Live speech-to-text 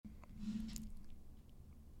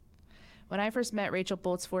When I first met Rachel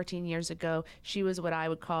Boltz 14 years ago, she was what I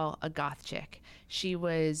would call a goth chick. She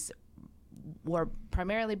wore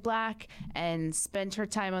primarily black and spent her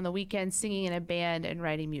time on the weekends singing in a band and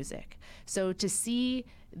writing music. So to see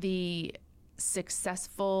the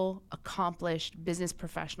successful, accomplished business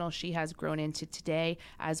professional she has grown into today,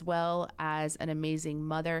 as well as an amazing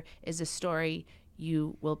mother, is a story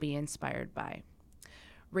you will be inspired by.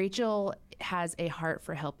 Rachel has a heart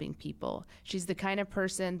for helping people. She's the kind of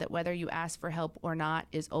person that whether you ask for help or not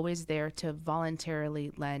is always there to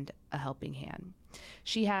voluntarily lend a helping hand.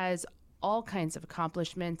 She has all kinds of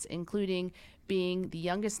accomplishments, including being the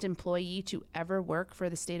youngest employee to ever work for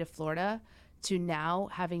the state of Florida, to now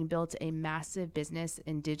having built a massive business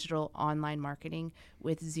in digital online marketing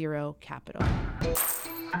with zero capital.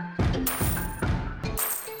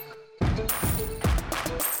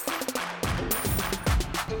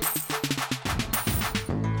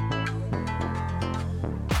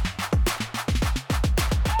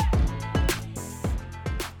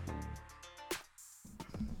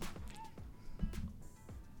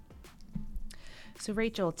 So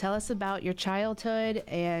Rachel, tell us about your childhood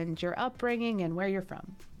and your upbringing and where you're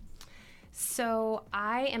from. So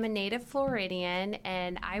I am a native Floridian,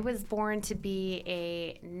 and I was born to be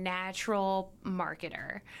a natural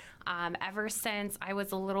marketer. Ever since I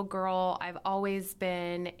was a little girl, I've always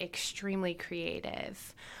been extremely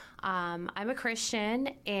creative. I'm a Christian,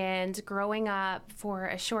 and growing up for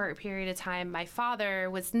a short period of time, my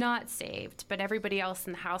father was not saved, but everybody else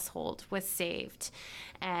in the household was saved.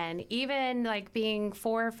 And even like being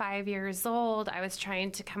 4 or 5 years old, I was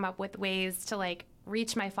trying to come up with ways to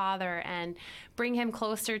reach my father and bring him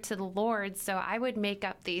closer to the Lord. So I would make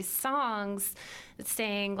up these songs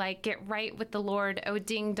saying get right with the Lord, oh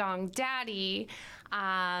ding dong daddy,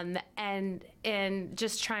 and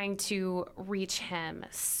just trying to reach him.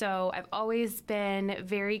 So I've always been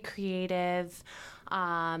very creative,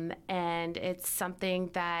 and it's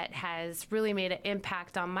something that has really made an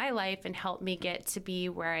impact on my life and helped me get to be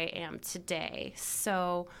where I am today.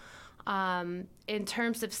 So in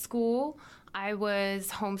terms of school, I was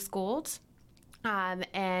homeschooled,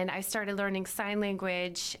 and I started learning sign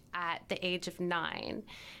language at the age of 9.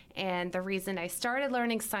 And the reason I started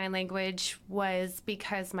learning sign language was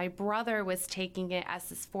because my brother was taking it as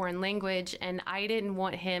his foreign language, and I didn't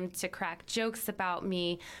want him to crack jokes about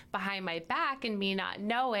me behind my back and me not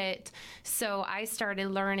know it. So I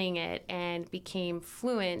started learning it and became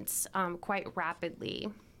fluent quite rapidly.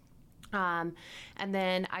 And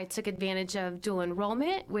then I took advantage of dual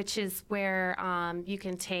enrollment, which is where you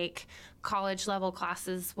can take college level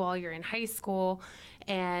classes while you're in high school.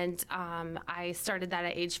 And I started that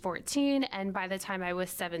at age 14. And by the time I was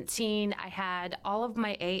 17, I had all of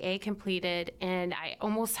my AA completed, and I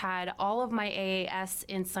almost had all of my AAS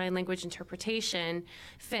in sign language interpretation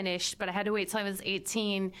finished, but I had to wait till I was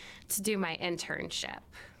 18 to do my internship.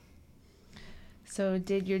 So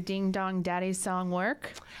did your Ding Dong Daddy song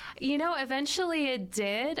work? Eventually it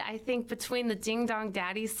did. I think between the Ding Dong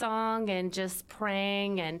Daddy song and just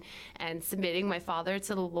praying and submitting my father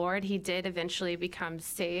to the Lord, he did eventually become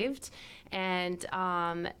saved. And,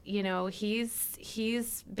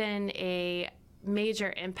 he's been a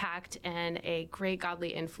major impact and a great godly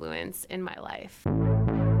influence in my life.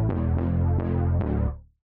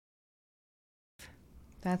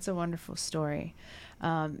 That's a wonderful story.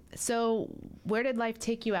 So where did life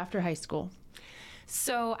take you after high school?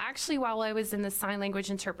 So actually, while I was in the sign language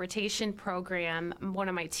interpretation program, one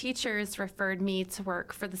of my teachers referred me to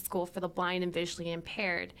work for the School for the Blind and Visually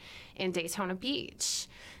Impaired in Daytona Beach.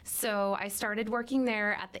 So I started working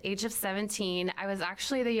there at the age of 17. I was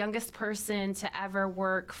actually the youngest person to ever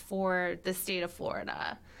work for the state of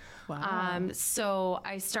Florida. Wow. So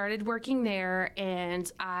I started working there, and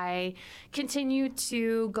I continued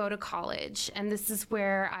to go to college. And this is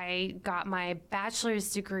where I got my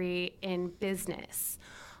bachelor's degree in business.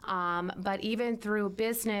 But even through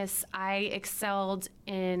business, I excelled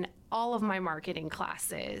in all of my marketing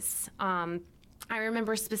classes. I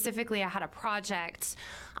remember specifically I had a project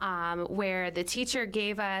where the teacher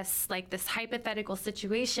gave us this hypothetical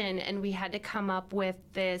situation, and we had to come up with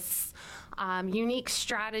this unique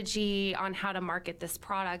strategy on how to market this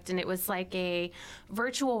product. And it was like a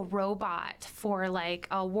virtual robot for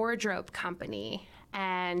a wardrobe company.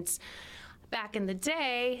 And back in the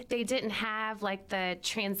day, they didn't have the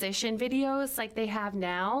transition videos like they have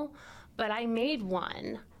now, but I made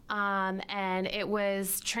one. And it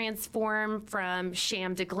was transformed from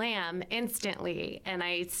sham to glam instantly. And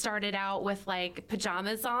I started out with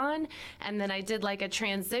pajamas on, and then I did a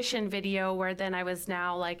transition video where then I was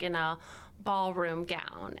now in a ballroom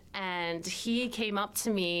gown, and he came up to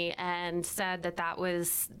me and said that that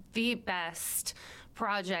was the best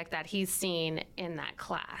project that he's seen in that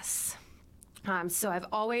class. So I've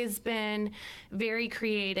always been very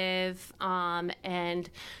creative and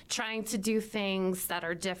trying to do things that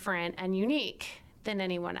are different and unique than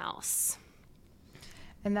anyone else.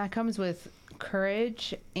 And that comes with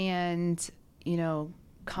courage and,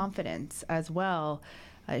 confidence as well.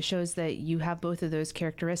 It shows that you have both of those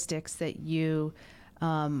characteristics, that you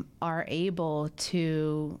are able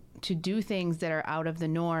to do things that are out of the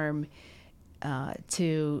norm,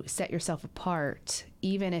 to set yourself apart,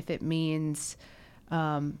 even if it means,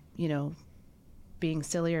 being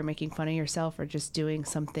silly or making fun of yourself, or just doing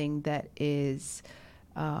something that is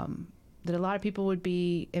that a lot of people would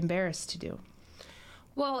be embarrassed to do.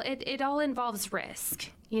 Well, it all involves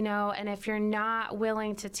risk, and if you're not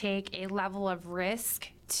willing to take a level of risk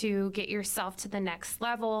to get yourself to the next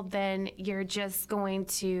level, then you're just going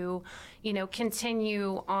to,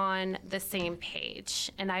 continue on the same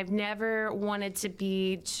page. And I've never wanted to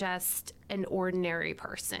be just an ordinary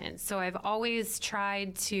person. So I've always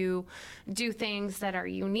tried to do things that are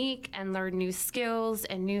unique and learn new skills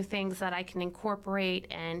and new things that I can incorporate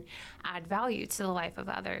and add value to the life of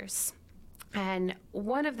others. And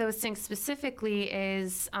one of those things specifically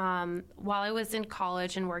is while I was in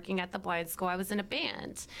college and working at the blind school, I was in a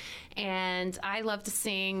band. And I love to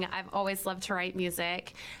sing. I've always loved to write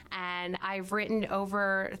music. And I've written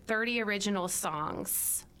over 30 original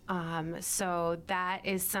songs. So that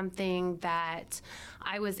is something that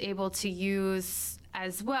I was able to use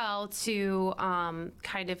as well to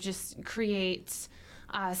kind of just create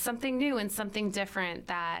something new and something different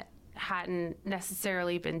that hadn't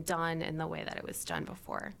necessarily been done in the way that it was done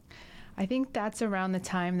before. I think that's around the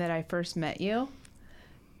time that I first met you,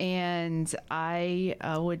 and I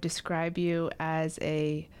would describe you as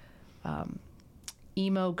a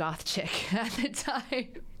emo goth chick at the time.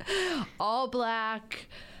 All black,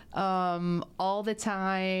 all the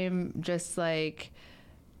time, just like,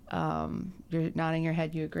 you're nodding your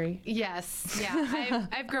head, you agree? Yes, yeah,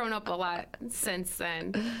 I've grown up a lot since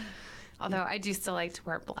then. Although I do still like to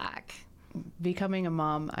wear black. Becoming a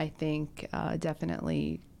mom, I think,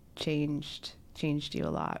 definitely changed you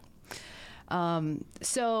a lot.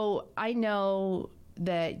 So I know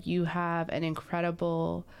that you have an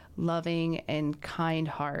incredible, loving, and kind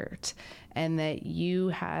heart, and that you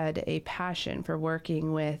had a passion for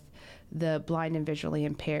working with the blind and visually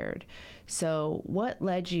impaired. So what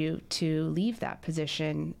led you to leave that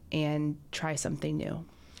position and try something new?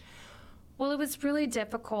 Well, it was really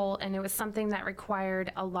difficult, and it was something that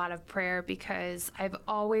required a lot of prayer, because I've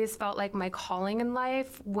always felt like my calling in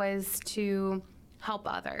life was to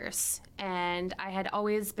help others. And I had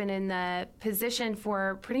always been in the position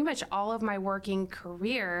for pretty much all of my working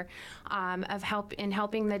career of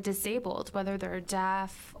helping the disabled, whether they're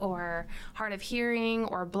deaf or hard of hearing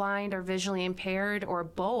or blind or visually impaired or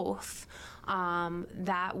both.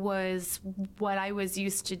 That was what I was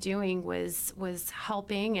used to doing, was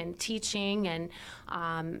helping and teaching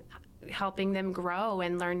and helping them grow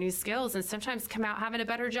and learn new skills, and sometimes come out having a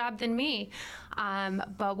better job than me.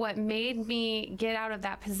 But what made me get out of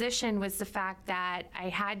that position was the fact that I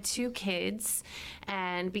had 2 kids,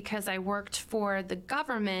 and because I worked for the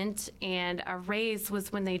government and a raise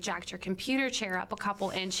was when they jacked your computer chair up a couple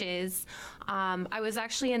inches, I was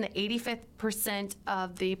actually in the 85th percent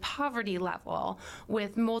of the poverty level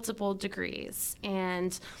with multiple degrees.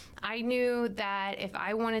 And I knew that if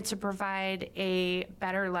I wanted to provide a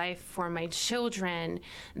better life for my children,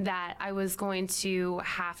 that I was going to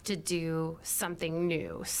have to do something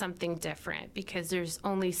new, something different, because there's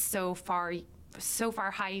only so far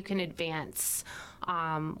high you can advance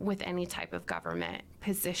with any type of government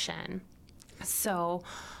position. So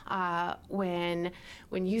when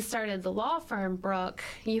you started the law firm, Brooke,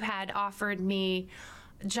 you had offered me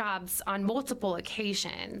jobs on multiple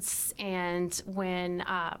occasions. And when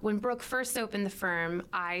Brooke first opened the firm,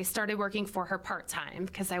 I started working for her part-time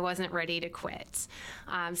because I wasn't ready to quit.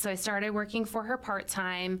 So I started working for her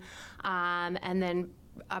part-time, and then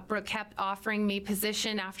Brooke kept offering me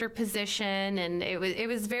position after position, and it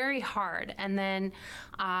was very hard. And then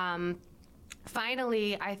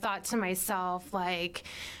finally, I thought to myself, like,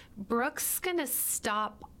 Brooke's gonna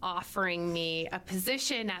stop offering me a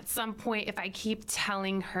position at some point if I keep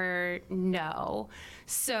telling her no.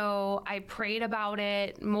 So I prayed about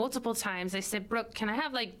it multiple times. I said, Brooke, can I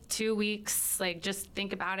have like 2 weeks? Like, just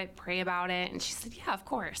think about it, pray about it. And she said, yeah, of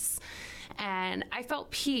course. And I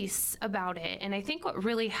felt peace about it. And I think what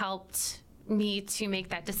really helped me to make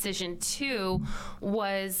that decision too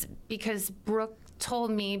was because Brooke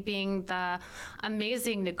told me, being the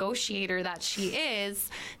amazing negotiator that she is,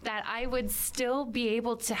 that I would still be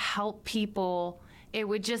able to help people. It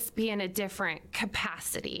would just be in a different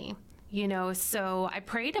capacity. So I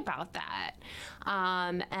prayed about that,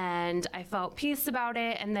 and I felt peace about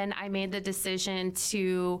it, and then I made the decision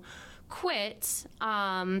to quit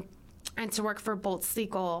and to work for Boltz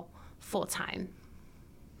Legal full-time.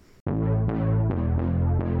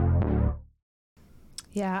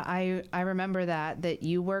 Yeah, I remember that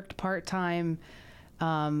you worked part-time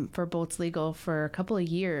for Boltz Legal for a couple of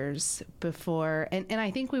years before, and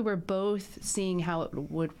I think we were both seeing how it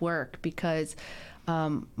would work, because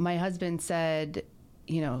my husband said,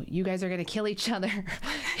 you guys are going to kill each other.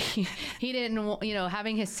 he didn't,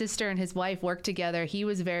 having his sister and his wife work together, he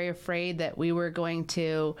was very afraid that we were going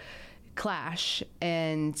to clash,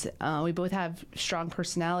 and we both have strong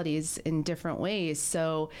personalities in different ways.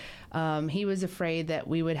 So he was afraid that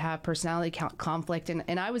we would have personality conflict,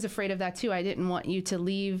 and I was afraid of that too. I didn't want you to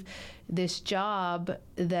leave this job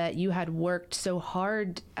that you had worked so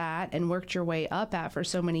hard at and worked your way up at for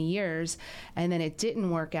so many years, and then it didn't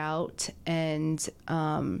work out, and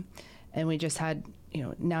we just had,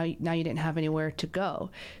 now you didn't have anywhere to go.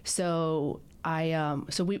 So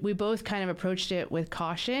so we both kind of approached it with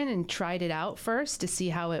caution and tried it out first to see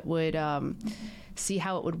how it would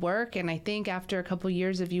work. And I think after a couple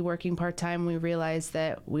years of you working part-time, we realized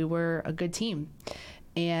that we were a good team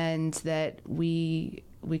and that we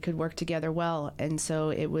could work together well. And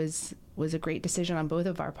so it was a great decision on both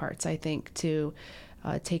of our parts, I think, to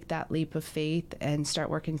take that leap of faith and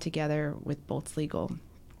start working together with Boltz Legal.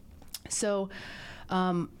 So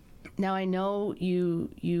now I know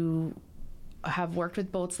you have worked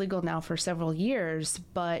with Boltz Legal now for several years,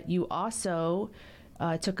 but you also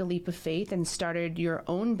took a leap of faith and started your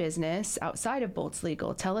own business outside of Boltz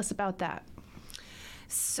Legal. Tell us about that.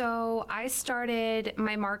 So I started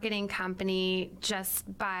my marketing company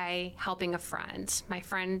just by helping a friend. My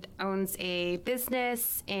friend owns a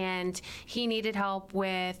business, and he needed help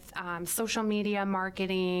with social media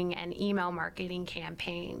marketing and email marketing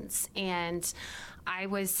campaigns. And I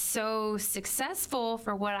was so successful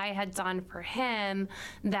for what I had done for him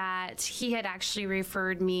that he had actually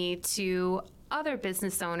referred me to other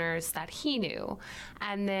business owners that he knew.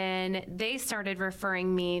 And then they started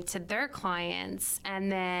referring me to their clients. And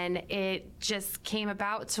then it just came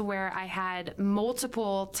about to where I had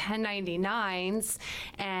multiple 1099s,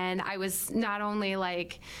 and I was not only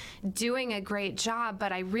doing a great job,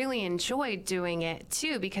 but I really enjoyed doing it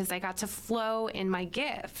too, because I got to flow in my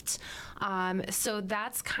gift. So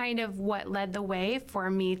that's kind of what led the way for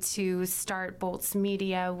me to start Boltz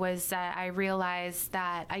Media, was that I realized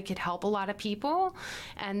that I could help a lot of people,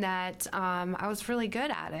 and that I was really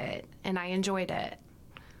good at it, and I enjoyed it.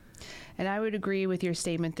 And I would agree with your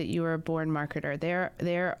statement that you are a born marketer.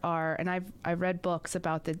 There are, and I've read books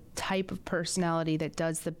about the type of personality that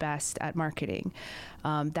does the best at marketing.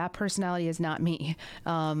 That personality is not me.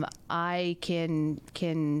 I can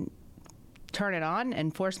turn it on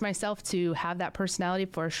and force myself to have that personality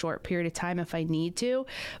for a short period of time if I need to.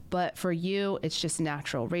 But for you, it's just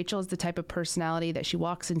natural. Rachel is the type of personality that she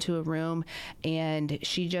walks into a room and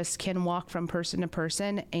she just can walk from person to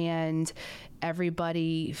person, and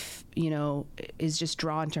everybody, is just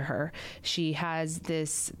drawn to her. She has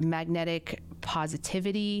this magnetic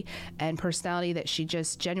positivity and personality that she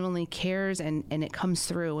just genuinely cares, and it comes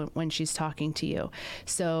through when she's talking to you.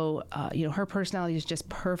 So, her personality is just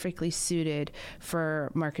perfectly suited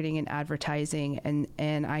for marketing and advertising.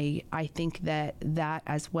 And I think that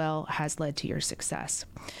as well has led to your success.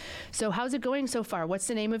 So how's it going so far? What's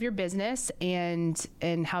the name of your business, and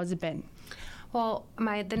how's it been? Well,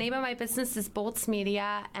 the name of my business is Boltz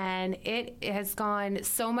Media, and it has gone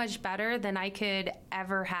so much better than I could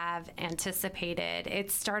ever have anticipated.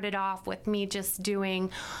 It started off with me just doing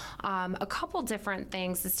a couple different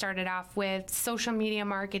things. It started off with social media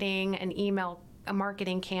marketing and email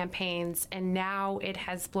marketing campaigns, and now it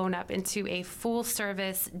has blown up into a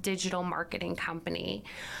full-service digital marketing company.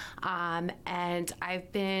 And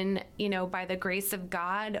I've been, by the grace of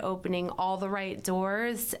God, opening all the right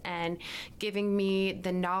doors and giving me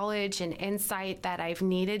the knowledge and insight that I've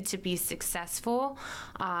needed to be successful.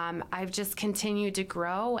 I've just continued to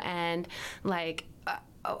grow and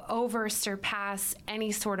over surpass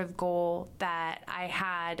any sort of goal that I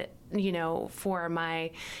had, for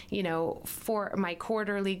my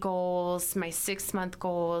quarterly goals, my 6-month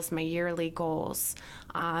goals, my yearly goals.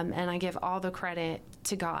 And I give all the credit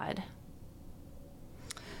to God.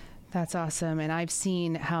 That's awesome. And I've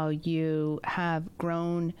seen how you have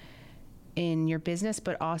grown in your business,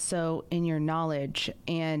 but also in your knowledge.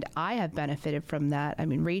 And I have benefited from that. I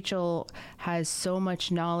mean, Rachel has so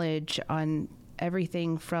much knowledge on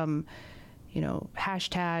everything from,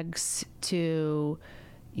 hashtags to,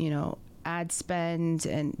 ad spend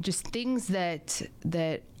and just things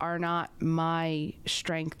that are not my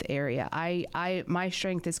strength area. My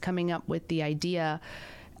strength is coming up with the idea,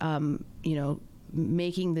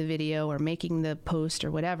 making the video or making the post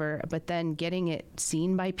or whatever, but then getting it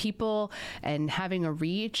seen by people and having a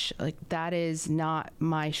reach, like that is not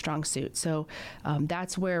my strong suit. So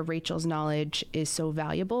that's where Rachel's knowledge is so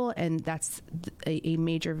valuable. And that's a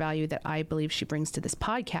major value that I believe she brings to this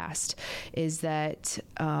podcast, is that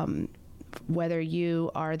whether you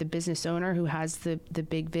are the business owner who has the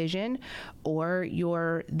big vision, or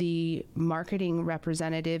you're the marketing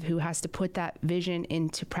representative who has to put that vision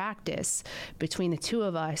into practice, between the two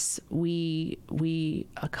of us, we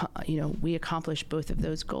accomplish both of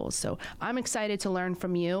those goals. So I'm excited to learn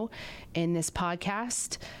from you in this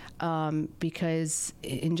podcast, because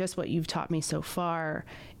in just what you've taught me so far,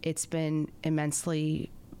 it's been immensely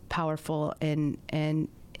powerful and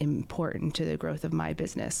important to the growth of my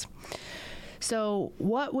business. So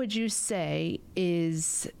what would you say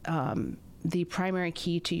is the primary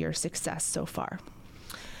key to your success so far?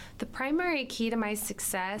 The primary key to my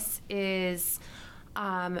success is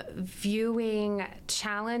viewing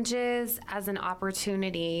challenges as an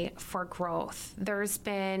opportunity for growth. There's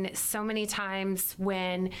been so many times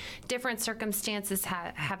when different circumstances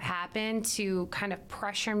have happened to kind of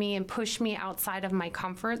pressure me and push me outside of my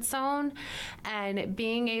comfort zone, and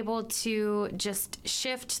being able to just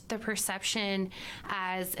shift the perception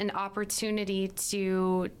as an opportunity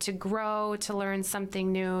to grow, to learn something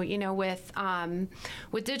new.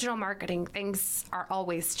 With digital marketing, things are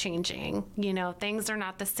always changing. Things are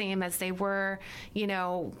not the same as they were,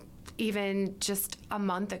 even just a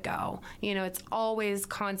month ago. It's always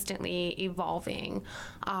constantly evolving.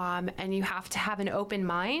 And you have to have an open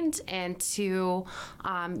mind and to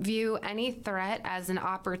view any threat as an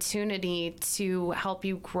opportunity to help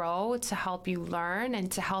you grow, to help you learn,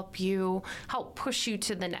 and to help push you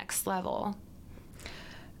to the next level.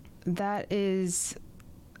 That is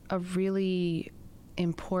a really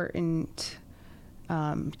important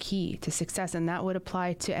key to success, and that would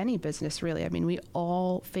apply to any business, really. I mean, we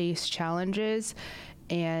all face challenges,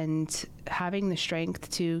 and having the strength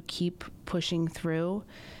to keep pushing through,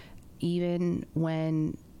 even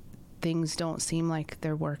when things don't seem like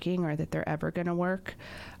they're working or that they're ever going to work,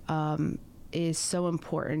 is so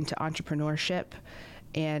important to entrepreneurship.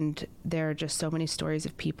 And there are just so many stories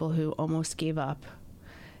of people who almost gave up,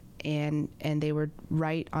 and they were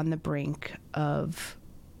right on the brink of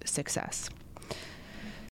success.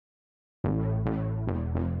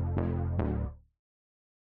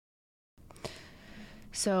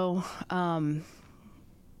 So,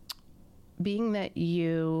 being that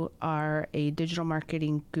you are a digital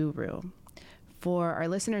marketing guru, for our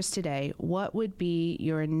listeners today, what would be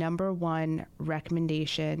your number one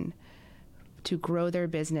recommendation to grow their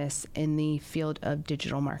business in the field of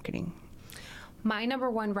digital marketing? My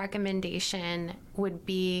number one recommendation would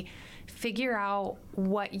be figure out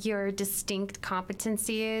what your distinct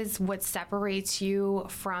competency is, what separates you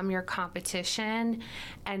from your competition,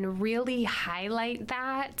 and really highlight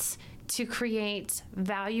that to create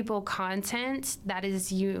valuable content that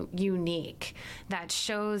is unique, that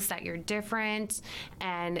shows that you're different,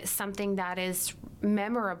 and something that is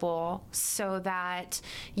memorable, so that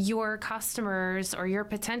your customers or your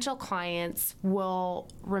potential clients will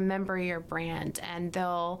remember your brand, and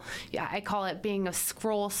I call it being a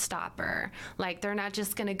scroll stopper. Like, they're not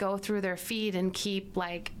just going to go through their feed and keep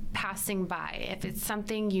passing by. If it's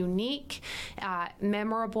something unique,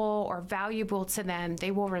 memorable, or valuable to them,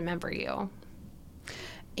 they will remember you.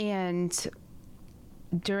 And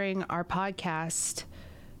during our podcast,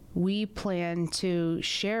 we plan to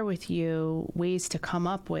share with you ways to come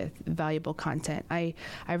up with valuable content.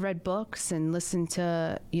 I've read books and listened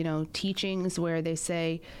to, teachings where they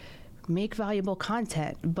say, make valuable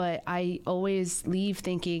content. But I always leave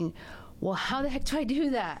thinking, well, how the heck do I do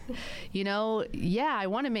that? I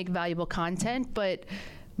want to make valuable content, but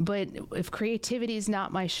if creativity is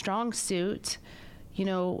not my strong suit,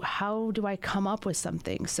 how do I come up with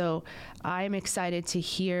something? So I'm excited to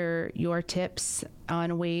hear your tips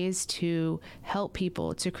on ways to help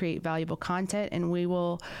people to create valuable content. And we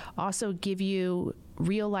will also give you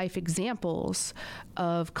real life examples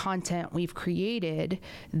of content we've created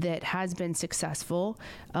that has been successful,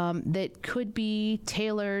 that could be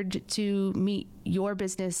tailored to meet your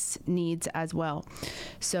business needs as well.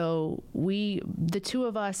 So the two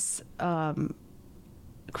of us,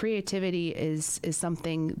 creativity is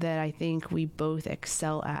something that I think we both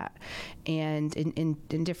excel at, and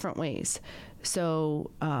in different ways.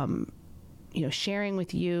 So, sharing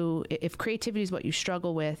with you, if creativity is what you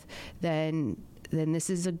struggle with, then this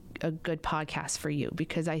is a good podcast for you,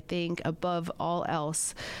 because I think above all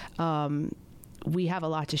else, we have a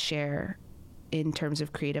lot to share in terms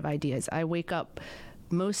of creative ideas. I wake up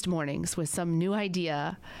most mornings with some new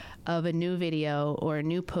idea of a new video or a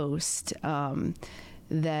new post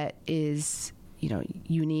that is,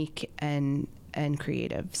 unique and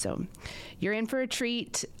creative. So you're in for a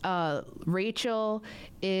treat. Rachel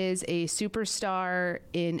is a superstar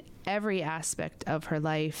in every aspect of her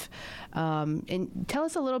life. And tell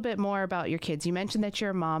us a little bit more about your kids. You mentioned that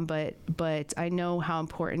you're a mom, but I know how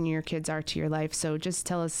important your kids are to your life. So just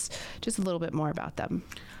tell us just a little bit more about them.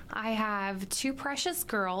 I have two precious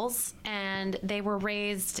girls, and they were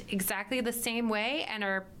raised exactly the same way and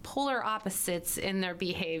are polar opposites in their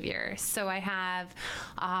behavior. So I have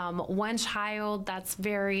one child that's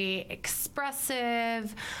very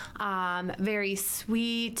expressive, very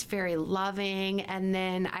sweet, very loving, and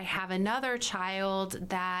then I have another child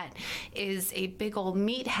that is a big old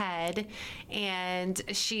meathead, and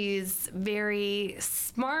she's very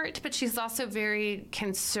smart, but she's also very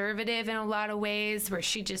conservative in a lot of ways, where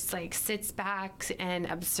she just sits back and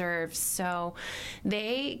observes. So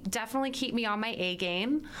they definitely keep me on my A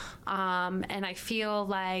game. And I feel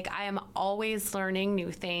like I am always learning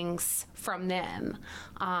new things from them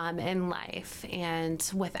in life.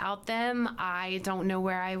 And without them, I don't know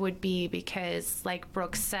where I would be, because like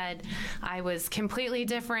Brooke said, I was completely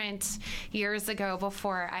different years ago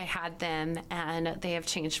before I had them, and they have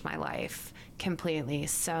changed my life completely.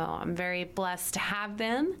 So I'm very blessed to have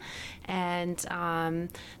them, and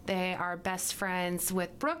they are best friends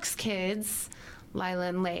with Brooke's kids, Lila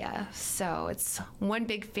and Leia. So it's one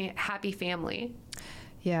big happy family.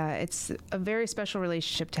 Yeah, it's a very special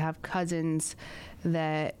relationship to have cousins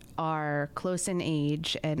that are close in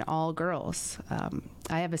age and all girls.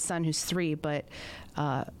 I have a son who's 3, but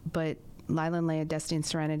Lila and Leia, Destiny and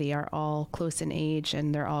Serenity are all close in age,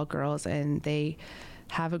 and they're all girls, and they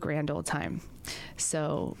have a grand old time.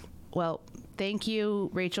 So, well, thank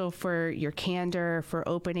you, Rachel, for your candor, for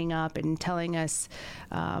opening up and telling us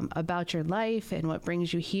about your life and what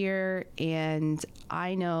brings you here. And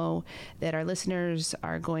I know that our listeners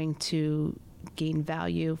are going to gain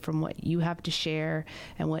value from what you have to share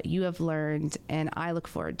and what you have learned. And I look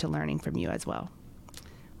forward to learning from you as well.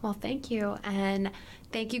 Well, thank you. And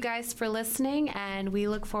thank you guys for listening. And we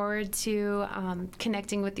look forward to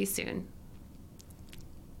connecting with you soon.